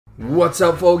What's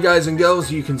up for guys and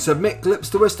girls? You can submit clips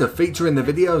to us to feature in the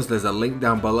videos. There's a link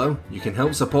down below. You can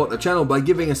help support the channel by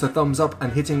giving us a thumbs up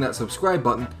and hitting that subscribe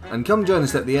button, and come join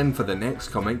us at the end for the next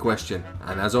comment question.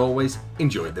 And as always,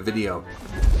 enjoy the video.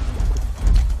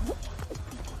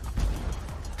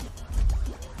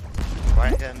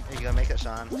 Right, are you gonna make it,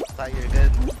 Sean? I thought you were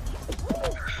good.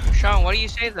 Sean, why do you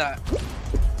say that?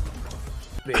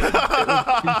 He's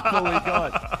fully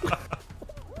gone.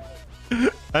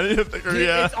 I didn't think of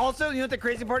It's also, you know what the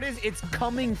crazy part is? It's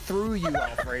coming through you,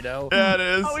 Alfredo. Yeah, it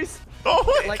is.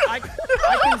 Oh, Like, I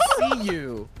can see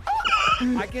you.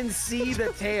 I can see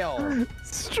the tail.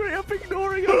 Straight up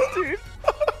ignoring us, dude.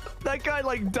 That guy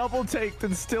like double taked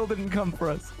and still didn't come for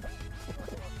us.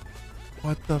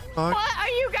 what the fuck? What are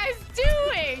you guys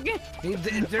doing?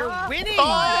 They're winning.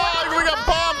 Oh, we got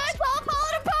bumped. It's all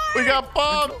falling apart. We got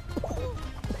bumped.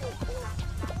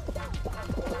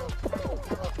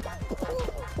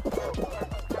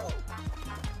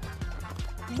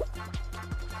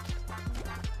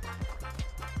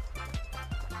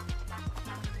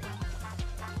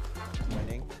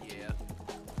 Winning. Yeah.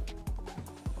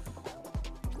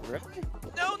 Really?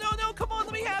 No, no, no! Come on,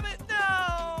 let me have it!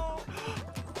 No!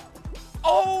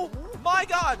 Oh my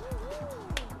God!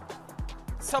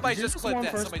 Somebody just clipped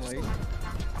that. Somebody just.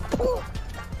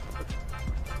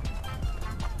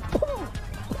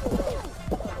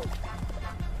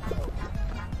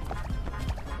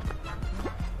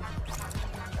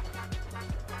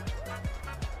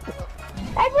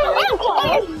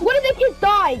 One of the kids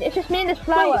died. It's just me and this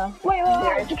flower. Wait.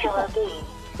 Where's Killer B?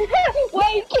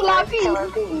 Where's Killer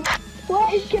B?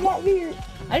 Where is Killer B?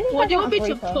 What do you want me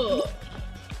to put?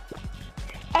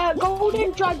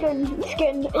 Golden dragon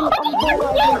skin. I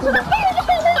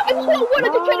just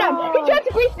wanted to kill him. He tried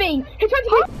to grief me. He tried to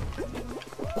grief.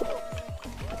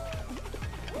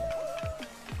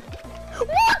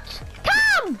 What?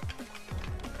 Come!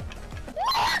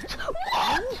 What?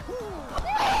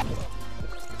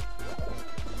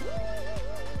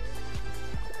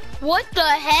 What the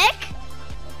heck?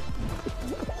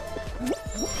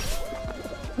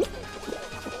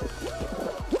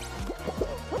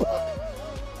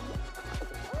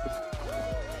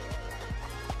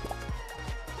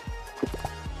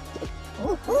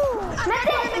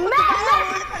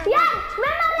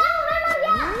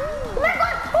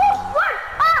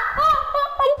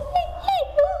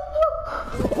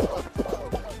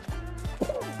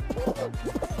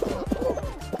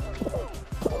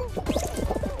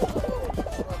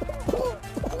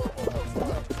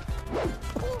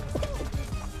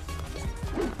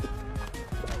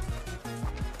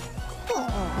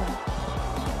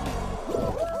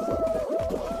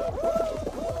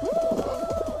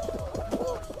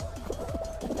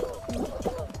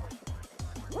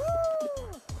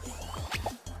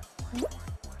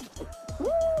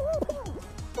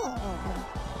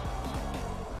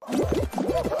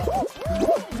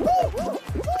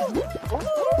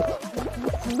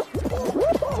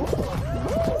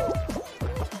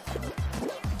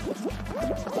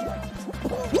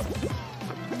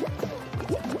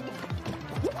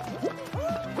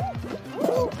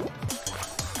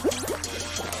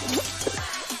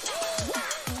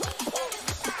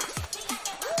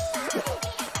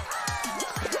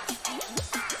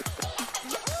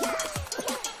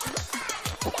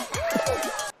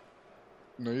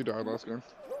 No, you died last game.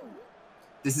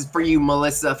 This is for you,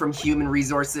 Melissa from Human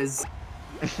Resources.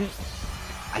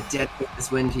 I dedicate this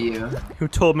win to you. Who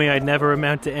told me I'd never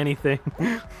amount to anything?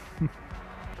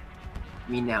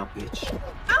 Me now, bitch.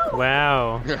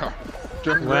 Wow. Yeah.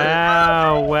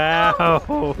 Wow.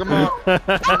 Come on.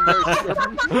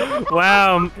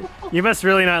 Wow. You must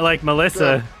really not like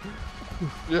Melissa.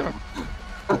 Yeah.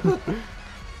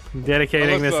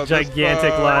 Dedicating Melissa, this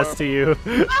gigantic loss to you.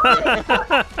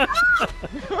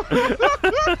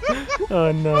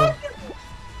 Oh no.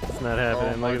 It's not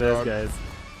happening. Oh, Look at God. those guys.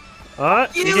 Oh,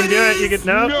 you can do it. You can.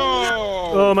 No.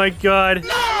 Oh my God.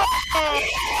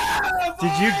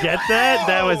 Did you get that?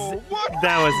 That was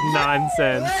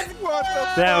nonsense.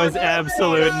 That was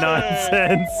absolute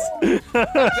nonsense.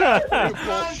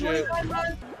 Bullshit.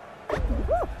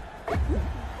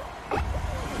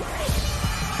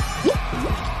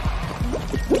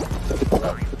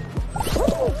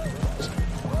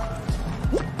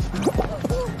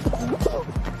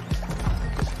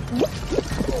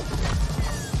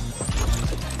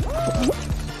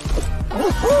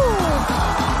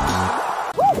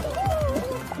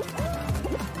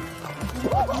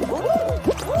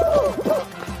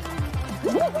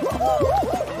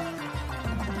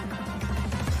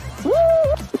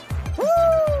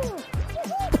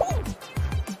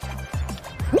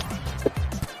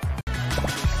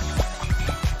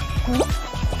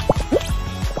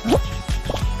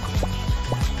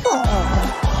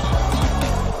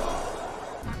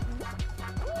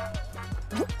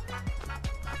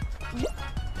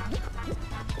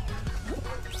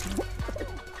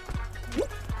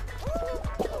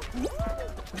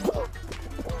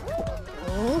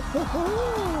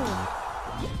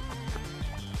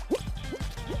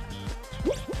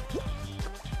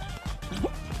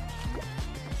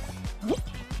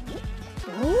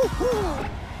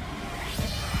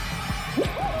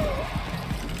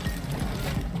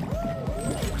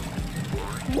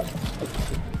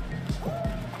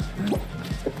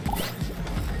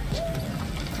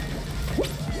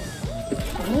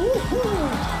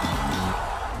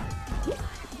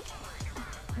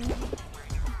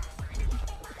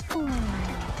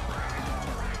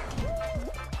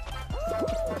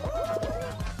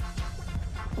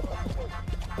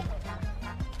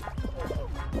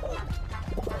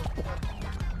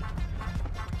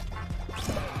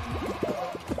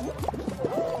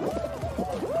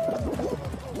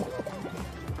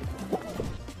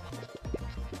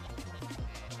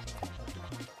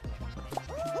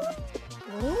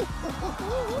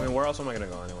 I mean, where else am I gonna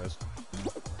go anyways?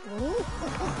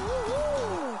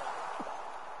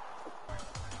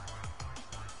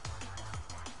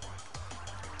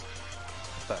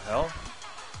 What the hell?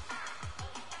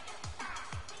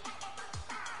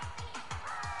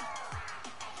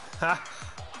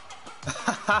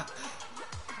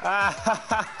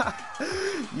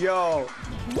 Yo.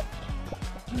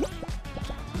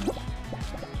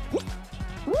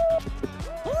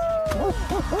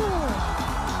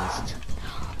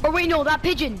 Or wait, no, that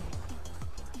pigeon.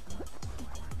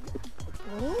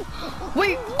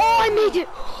 Wait, oh, I made it.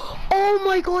 Oh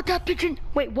my god, that pigeon.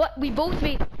 Wait, what? We both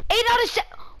made 8 out of 7.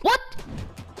 What?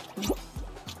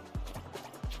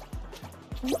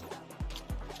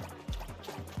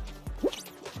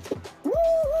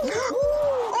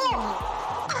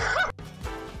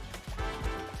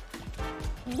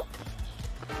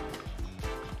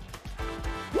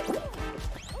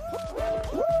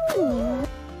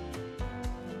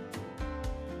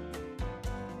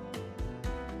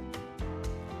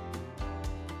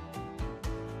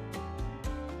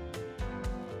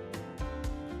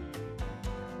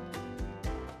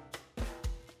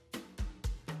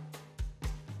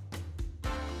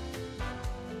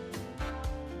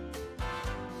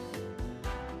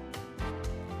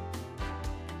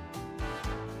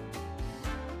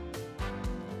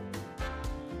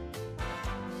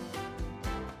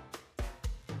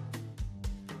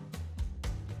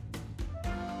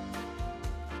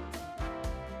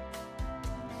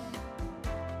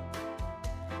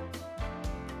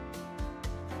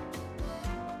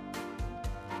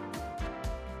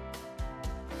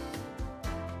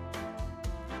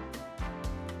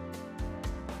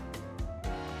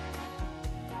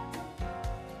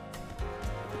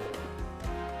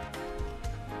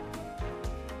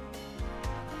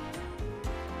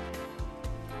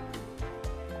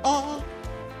 Aa!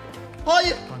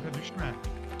 Hayır! Kanka düşme.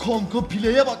 Kanka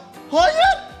play'e bak.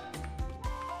 Hayır!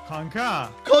 Kanka.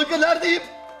 Kanka neredeyim?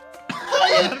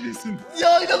 Hayır! Neredesin?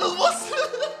 Ya inanılmaz!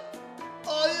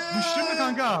 Hayır! Düştün mü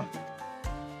kanka?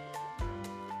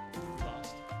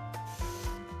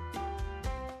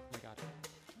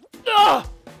 Ah!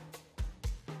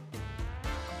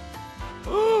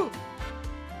 Oh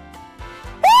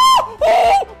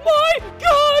my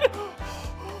god!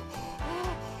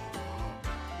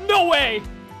 No way!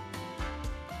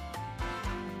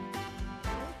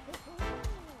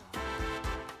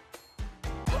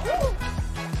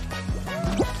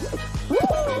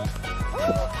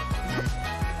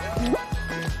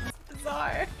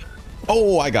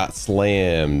 Oh, I got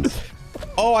slammed.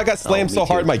 Oh, I got slammed so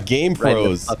hard my game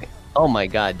froze. Oh my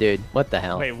god, dude. What the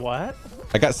hell? Wait, what?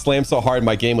 I got slammed so hard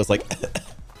my game was like...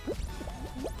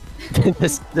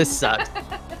 this sucked.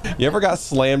 You ever got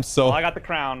slammed so... Well, I got the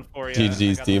crown for you.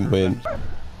 GG's team win.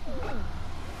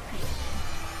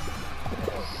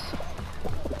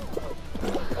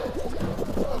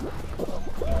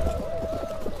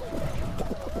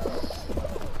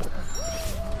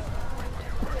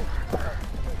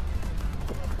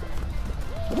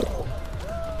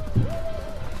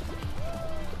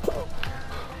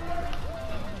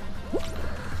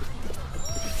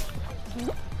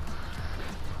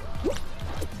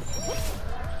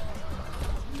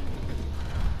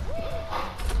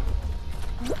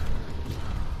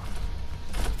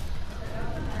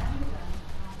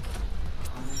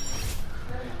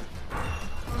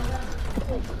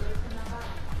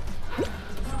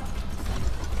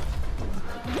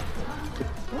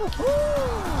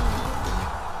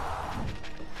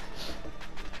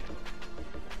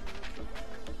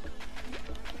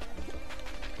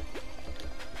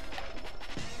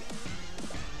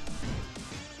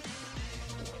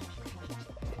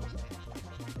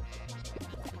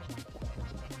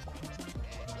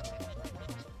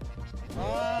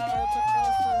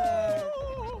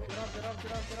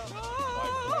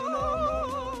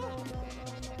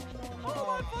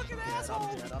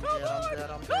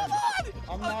 Come on!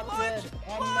 I'm not dead.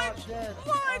 I'm not dead.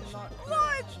 I'm not dead.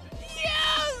 Lunge!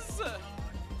 Yes!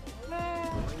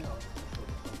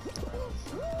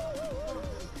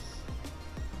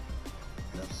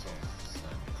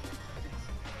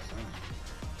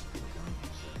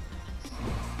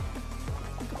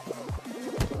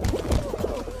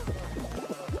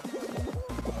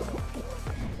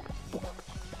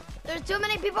 There's too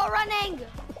many people running.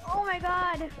 Oh my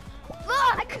god.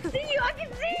 Look! I can see you! I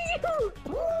can see you!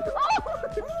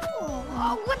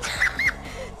 Oh, what?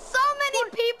 So many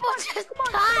people just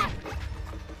died!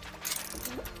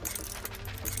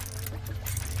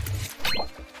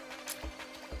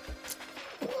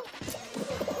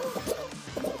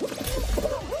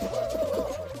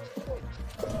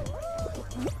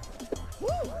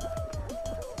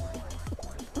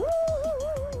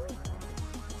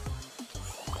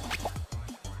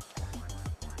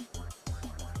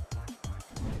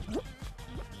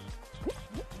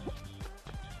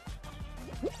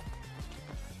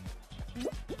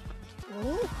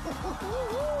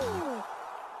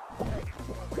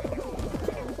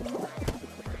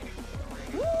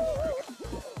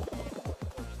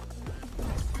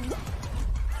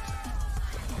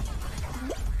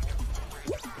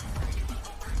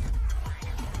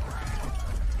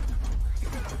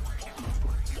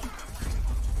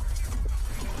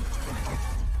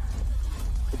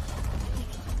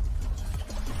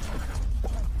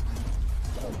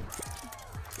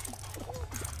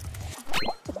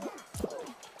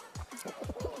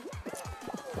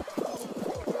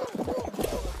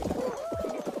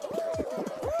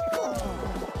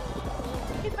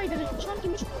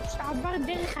 עבר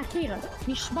דרך הקיר,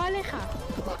 נשבע לך.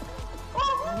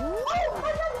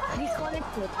 אני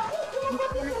חולקת.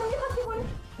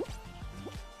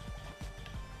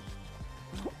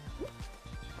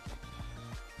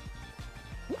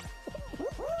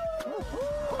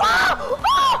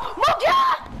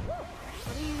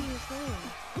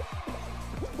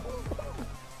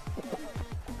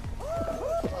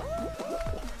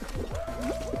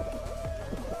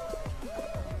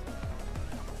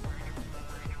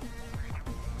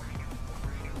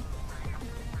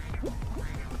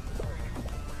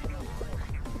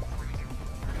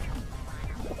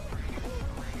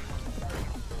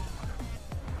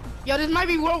 Yo, this might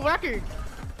be world record.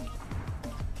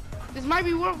 This might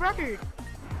be world record.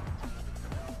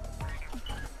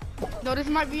 No, this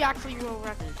might be actually world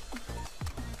record.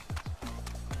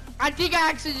 I think I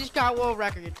actually just got world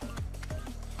record.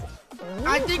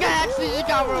 I think I actually just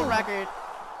got world record.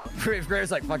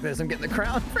 Fredo's like, fuck this, I'm getting the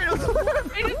crown. Fredo's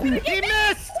he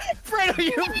missed! Fredo,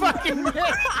 you fucking missed!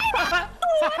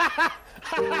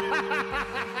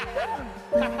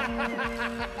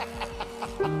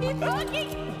 He fucking...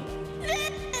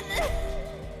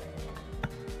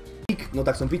 No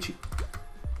tak są bici.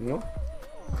 No.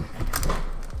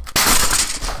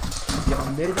 Ja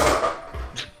mam nerwy.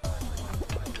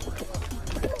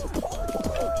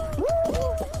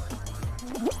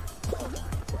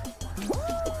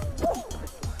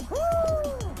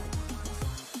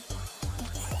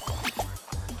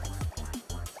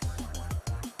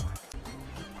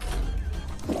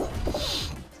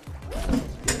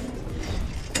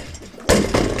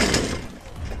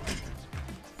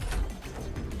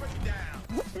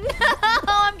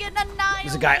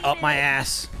 There's a guy up my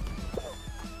ass.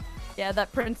 Yeah,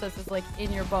 that princess is like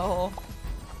in your butthole.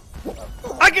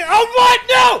 I can. Oh what?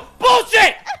 No!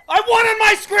 Bullshit! I won on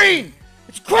my screen!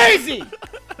 It's crazy!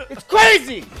 It's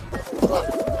crazy!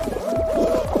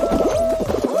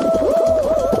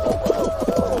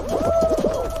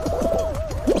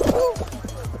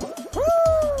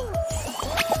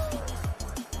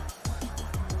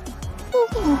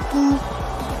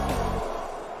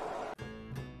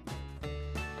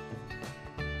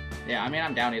 Yeah, I mean,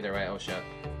 I'm down either way. Oh, shit.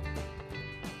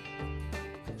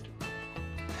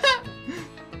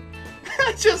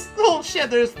 Just, oh shit,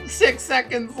 there's 6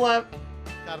 seconds left.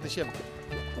 Kardeşim.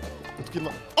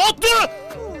 Tutkunma. Attı!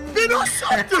 Beni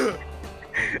aşağı.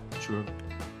 True.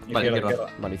 Vale, izquierda.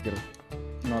 Vale, izquierda.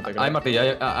 No, te creo. Hay martillo,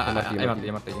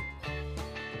 hay martillo.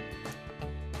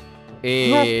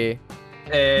 No.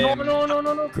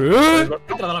 ¿Qué?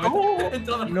 Entrada a la meta.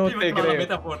 Entrada No te a la creo.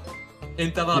 meta por.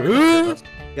 Entrada a la meta.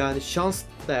 Yani şans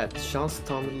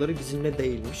tanrıları bizimle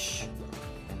değilmiş.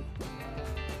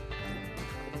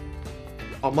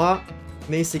 Ama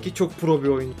neyse ki çok pro bir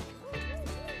oyun.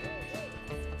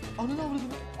 Ananı avradım.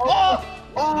 Aa!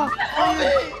 Aa!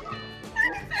 Hayır!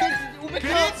 UBK!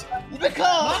 UBK! Ne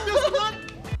yapıyorsun lan?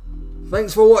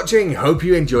 Thanks for watching, hope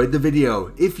you enjoyed the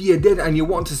video. If you did and you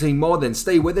want to see more, then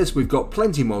stay with us, we've got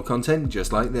plenty more content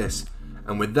just like this.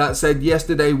 And with that said,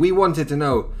 yesterday we wanted to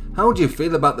know, how do you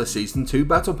feel about the Season 2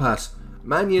 Battle Pass?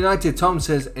 Man United Tom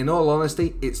says, in all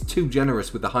honesty, it's too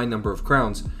generous with the high number of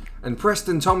crowns. And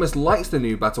Preston Thomas likes the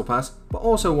new Battle Pass, but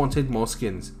also wanted more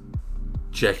skins.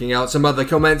 Checking out some other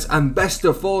comments, and Best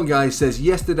of Fall Guys says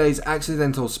yesterday's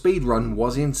accidental speedrun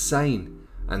was insane.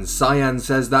 And Cyan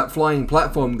says that flying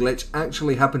platform glitch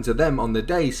actually happened to them on the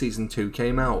day Season 2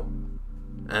 came out.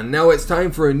 And now it's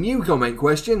time for a new comment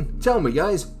question. Tell me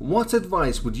guys, what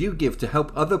advice would you give to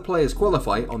help other players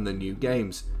qualify on the new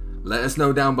games? Let us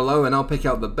know down below and I'll pick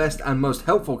out the best and most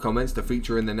helpful comments to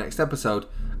feature in the next episode.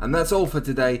 And that's all for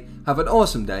today. Have an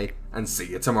awesome day and see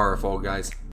you tomorrow, Fall Guys.